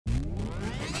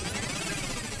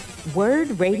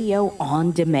Word Radio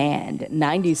on Demand,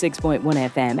 96.1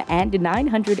 FM and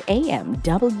 900 AM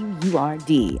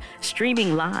WURD.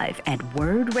 Streaming live at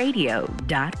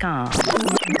wordradio.com.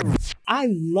 I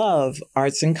love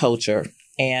arts and culture.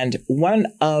 And one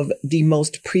of the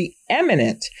most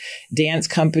preeminent dance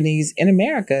companies in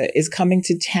America is coming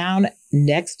to town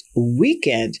next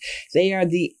weekend. They are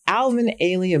the Alvin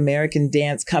Ailey American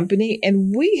Dance Company,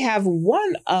 and we have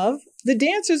one of the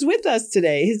dancers with us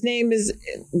today. His name is,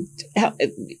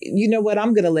 you know what,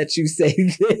 I'm going to let you say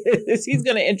this. He's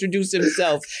going to introduce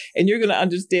himself, and you're going to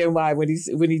understand why when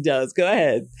he does. Go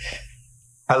ahead.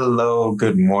 Hello,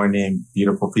 good morning,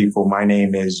 beautiful people. My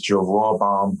name is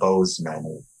Jeroboam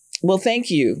Bozeman. Well, thank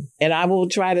you. And I will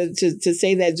try to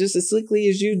say that just as slickly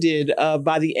as you did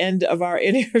by the end of our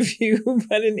interview.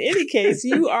 But in any case,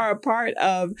 you are a part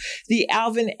of the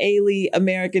Alvin Ailey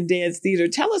American Dance Theater.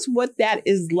 Tell us what that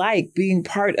is like, being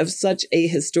part of such a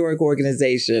historic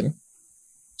organization.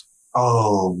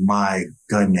 Oh, my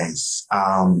goodness.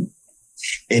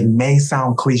 It may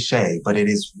sound cliche, but it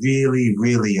is really,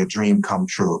 really a dream come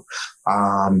true.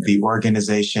 The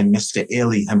organization, Mr.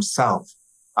 Ailey himself,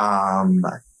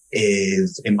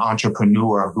 is an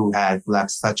entrepreneur who has left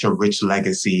such a rich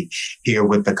legacy here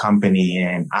with the company.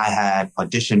 And I had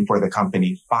auditioned for the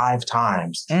company 5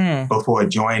 times before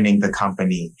joining the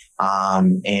company.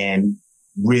 And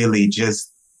really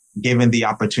just given the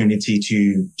opportunity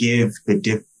to give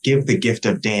the gift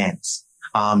of dance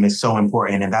is so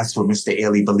important. And that's what Mr.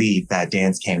 Ailey believed, that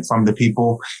dance came from the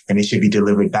people and it should be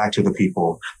delivered back to the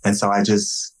people. And so I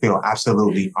just feel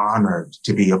absolutely honored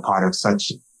to be a part of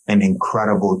such an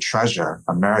incredible treasure,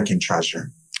 American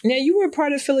treasure. Now, you were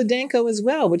part of Philadanco as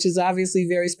well, which is obviously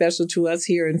very special to us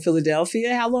here in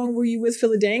Philadelphia. How long were you with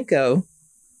Philadanco?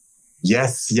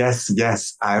 Yes.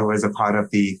 I was a part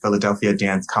of the Philadelphia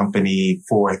Dance Company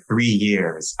for 3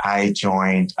 years. I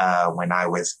joined when I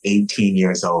was 18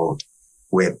 years old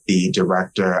with the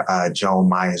director, Joan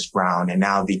Myers-Brown. And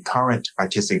now the current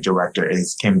artistic director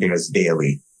is Kim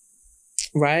Beers-Daly.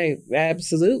 Right.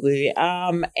 Absolutely.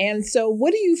 And so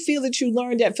what do you feel that you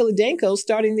learned at Philadanco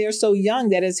starting there so young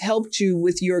that has helped you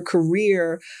with your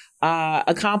career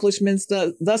accomplishments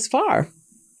thus far?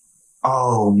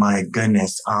 Oh, my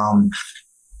goodness.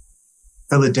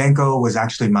 Philadanco was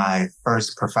actually my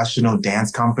first professional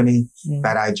dance company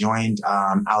that I joined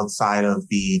outside of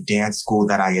the dance school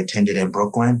that I attended in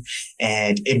Brooklyn.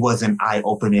 And it was an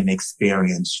eye-opening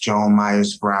experience. Miss Joan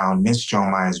Myers-Brown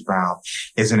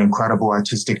is an incredible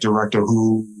artistic director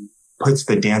who puts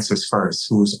the dancers first,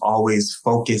 who's always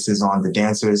focuses on the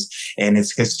dancers and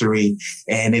its history.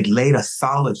 And it laid a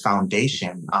solid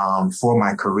foundation for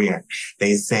my career.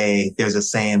 They say, there's a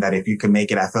saying that if you can make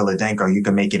it at Philadanco, you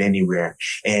can make it anywhere.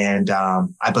 And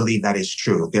I believe that is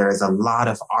true. There is a lot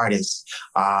of artists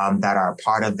that are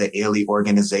part of the Ailey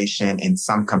organization in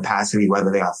some capacity, whether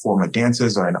they are former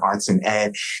dancers or in arts and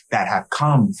ed, that have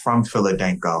come from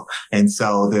Philadanco. And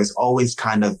so there's always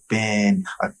kind of been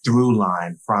a through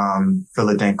line from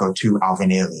Philadanco to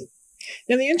Alvin Ailey.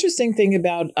 Now, the interesting thing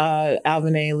about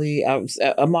Alvin Ailey,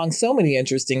 among so many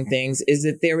interesting things, is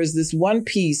that there is this one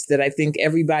piece that I think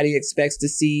everybody expects to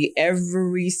see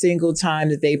every single time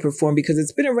that they perform, because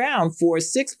it's been around for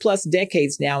 6+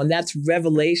 decades now, and that's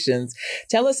Revelations.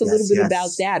 Tell us a little bit about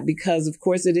that, because, of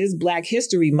course, it is Black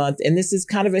History Month, and this is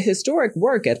kind of a historic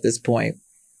work at this point.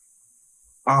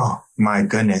 Oh, my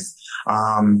goodness.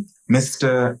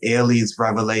 Mr. Ailey's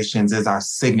Revelations is our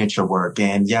signature work.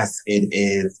 And yes, it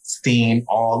is seen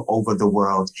all over the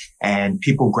world. And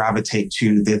people gravitate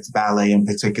to this ballet in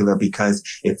particular because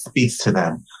it speaks to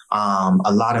them.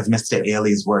 A lot of Mr.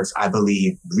 Ailey's works, I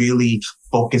believe, really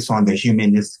focus on the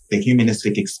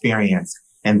humanistic experience.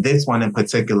 And this one in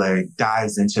particular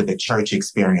dives into the church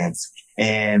experience.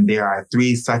 And there are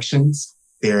 3 sections.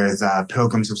 There's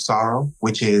Pilgrims of Sorrow,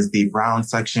 which is the brown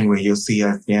section where you'll see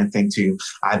us dancing to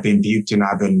I've Been Buked and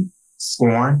I've Been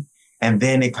Scorned. And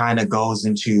then it kind of goes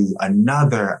into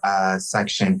another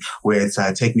section where it's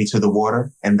Take Me to the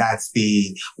Water. And that's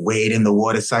the Wade in the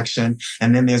Water section.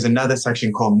 And then there's another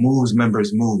section called Moves,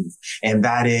 Members, Move. And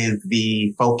that is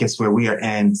the focus where we are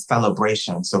in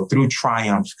celebration. So through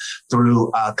triumph,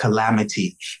 through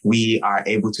calamity, we are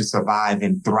able to survive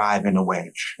and thrive in a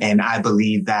way. And I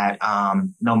believe that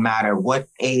no matter what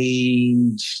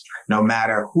age, no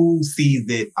matter who sees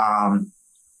it,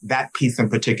 that piece in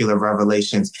particular,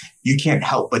 Revelations, you can't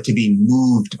help but to be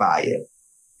moved by it.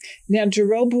 Now,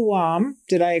 Jeroboam,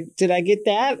 did I get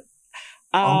that?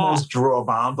 Almost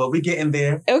Jeroboam, but we're getting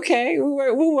there. Okay,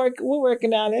 we're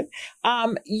working on it.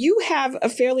 You have a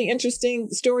fairly interesting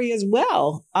story as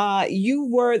well. You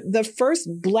were the first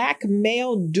Black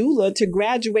male doula to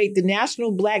graduate the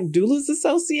National Black Doulas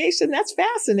Association. That's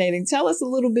fascinating. Tell us a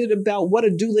little bit about what a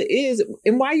doula is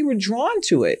and why you were drawn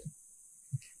to it.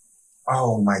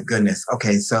 Oh my goodness.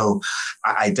 Okay, so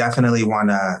I definitely want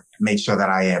to make sure that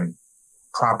I am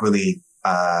properly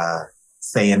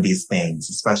saying these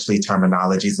things, especially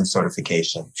terminologies and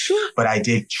certification. Sure. But I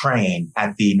did train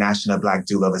at the National Black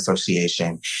Doula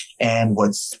Association. And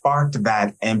what sparked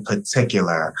that in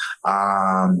particular,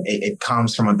 it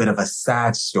comes from a bit of a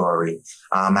sad story.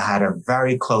 I had a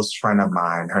very close friend of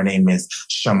mine. Her name is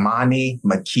Shamani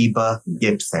Makiba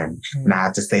Gibson. And I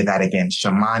have to say that again,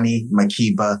 Shamani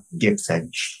Makiba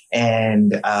Gibson.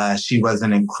 And she was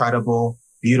an incredible,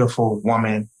 beautiful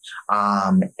woman.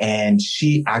 And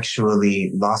she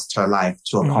actually lost her life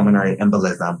to a pulmonary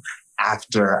embolism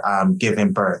after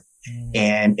giving birth.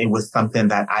 And it was something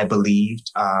that I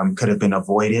believed could have been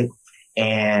avoided.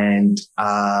 And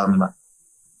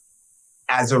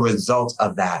as a result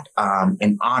of that,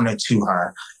 in honor to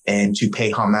her and to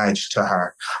pay homage to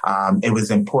her, it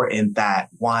was important that,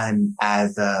 one,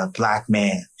 as a Black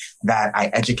man, that I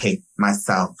educate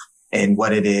myself and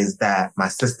what it is that my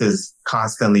sisters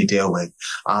constantly deal with.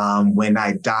 When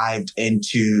I dived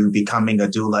into becoming a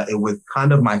doula, it was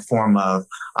kind of my form of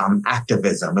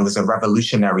activism. It was a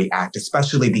revolutionary act,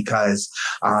 especially because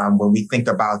when we think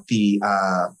about the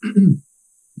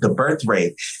birth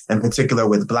rate, in particular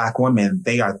with Black women,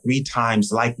 they are 3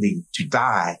 times likely to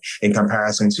die in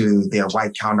comparison to their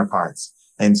white counterparts.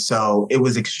 And so it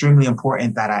was extremely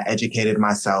important that I educated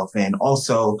myself. And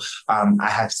also, I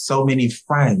have so many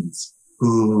friends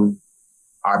who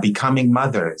are becoming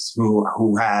mothers,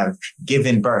 who have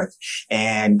given birth.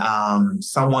 And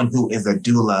someone who is a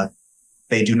doula,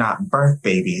 they do not birth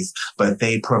babies, but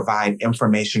they provide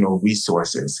informational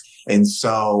resources. And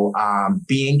so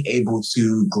being able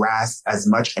to grasp as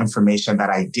much information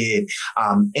that I did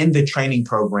in the training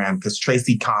program, because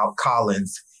Tracy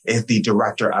Collins is the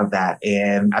director of that.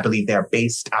 And I believe they're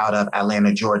based out of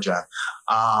Atlanta, Georgia.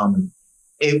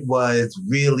 It was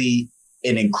really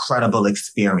an incredible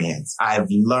experience. I've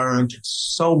learned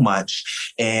so much.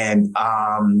 And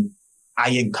I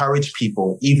encourage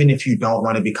people, even if you don't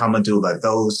want to become a doula,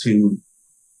 those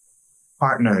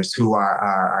partners who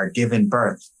are giving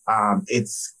birth,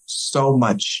 it's so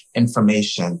much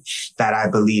information that I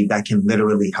believe that can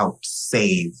literally help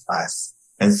save us.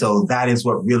 And so that is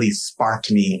what really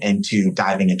sparked me into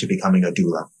diving into becoming a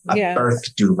doula, a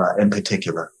birth doula in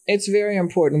particular. It's very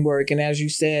important work. And as you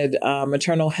said,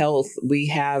 maternal health, we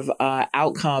have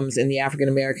outcomes in the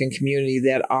African-American community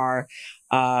that are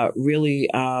really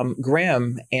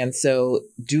grim. And so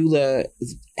doula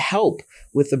help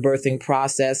with the birthing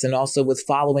process and also with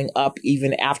following up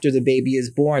even after the baby is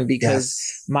born, because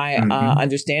my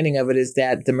understanding of it is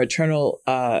that the maternal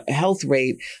health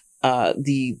rate,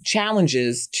 the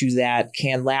challenges to that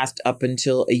can last up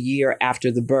until a year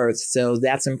after the birth. So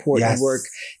that's important work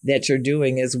that you're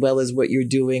doing, as well as what you're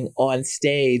doing on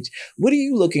stage. What are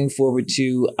you looking forward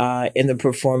to in the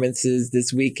performances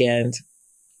this weekend?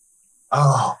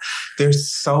 Oh,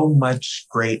 there's so much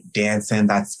great dancing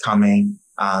that's coming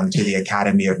to the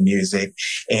Academy of Music.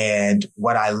 And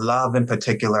what I love in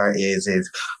particular is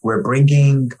we're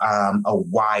bringing a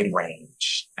wide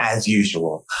range, as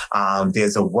usual.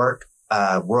 There's a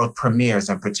world premieres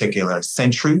in particular,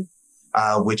 Century,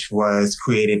 which was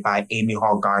created by Amy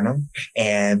Hall Garner.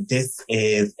 And this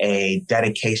is a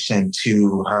dedication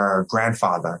to her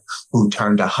grandfather who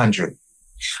turned 100.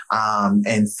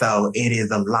 And so it is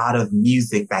a lot of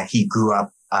music that he grew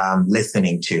up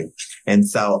listening to. And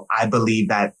so I believe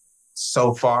that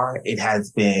so far it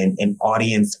has been an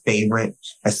audience favorite,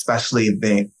 especially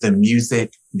the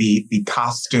music, the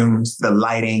costumes, the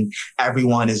lighting.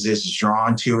 Everyone is just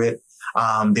drawn to it.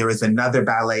 There is another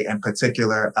ballet in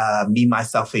particular, Me,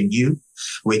 Myself, and You,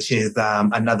 which is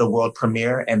another world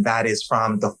premiere. And that is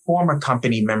from the former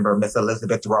company member, Miss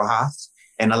Elizabeth Rojas.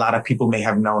 And a lot of people may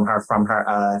have known her from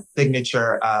her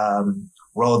signature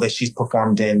role that she's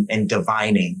performed in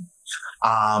Divining.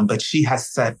 But she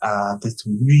has set this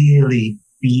really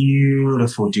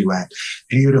beautiful duet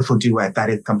that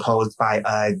is composed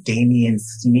by Damian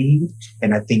Sneed,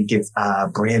 and I think it's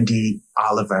Brandy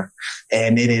Oliver.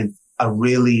 And it is a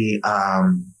really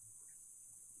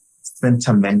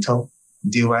sentimental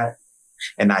duet.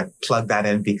 And I plug that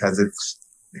in because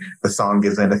the song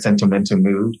is in a sentimental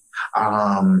mood.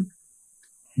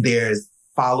 There's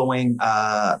following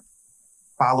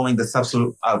following the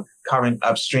substitute of current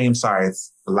upstream. Sorry,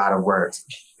 it's a lot of words.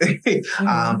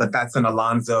 But that's an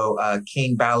Alonzo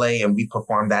King ballet, and we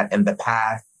performed that in the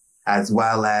past, as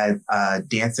well as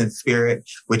Dance in Spirit,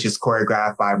 which is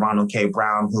choreographed by Ronald K.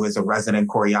 Brown, who is a resident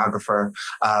choreographer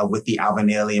with the Alvin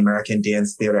Ailey American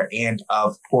Dance Theater, and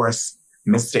of course,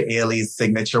 Mr. Ailey's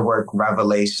signature work,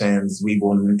 Revelations.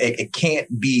 It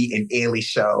can't be an Ailey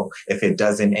show if it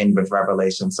doesn't end with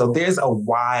Revelations. So there's a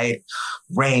wide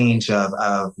range of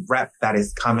rep that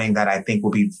is coming that I think will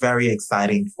be very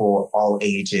exciting for all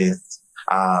ages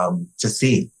to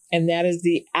see. And that is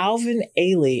the Alvin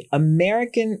Ailey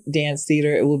American Dance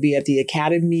Theater. It will be at the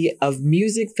Academy of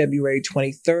Music, February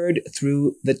 23rd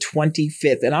through the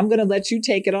 25th. And I'm going to let you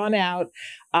take it on out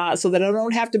so that I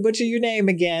don't have to butcher your name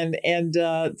again, and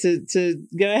to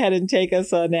go ahead and take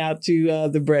us on out to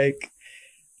the break.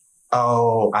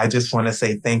 Oh, I just want to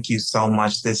say thank you so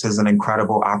much. This is an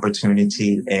incredible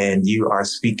opportunity, and you are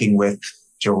speaking with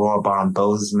Jeroboam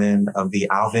Bozeman of the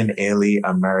Alvin Ailey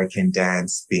American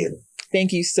Dance Theater.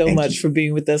 Thank you so much for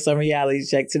being with us on Reality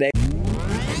Check today.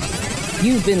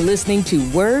 You've been listening to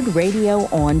Word Radio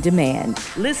on Demand.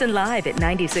 Listen live at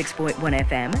 96.1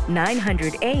 FM,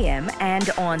 900 AM, and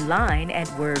online at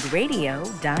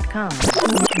wordradio.com.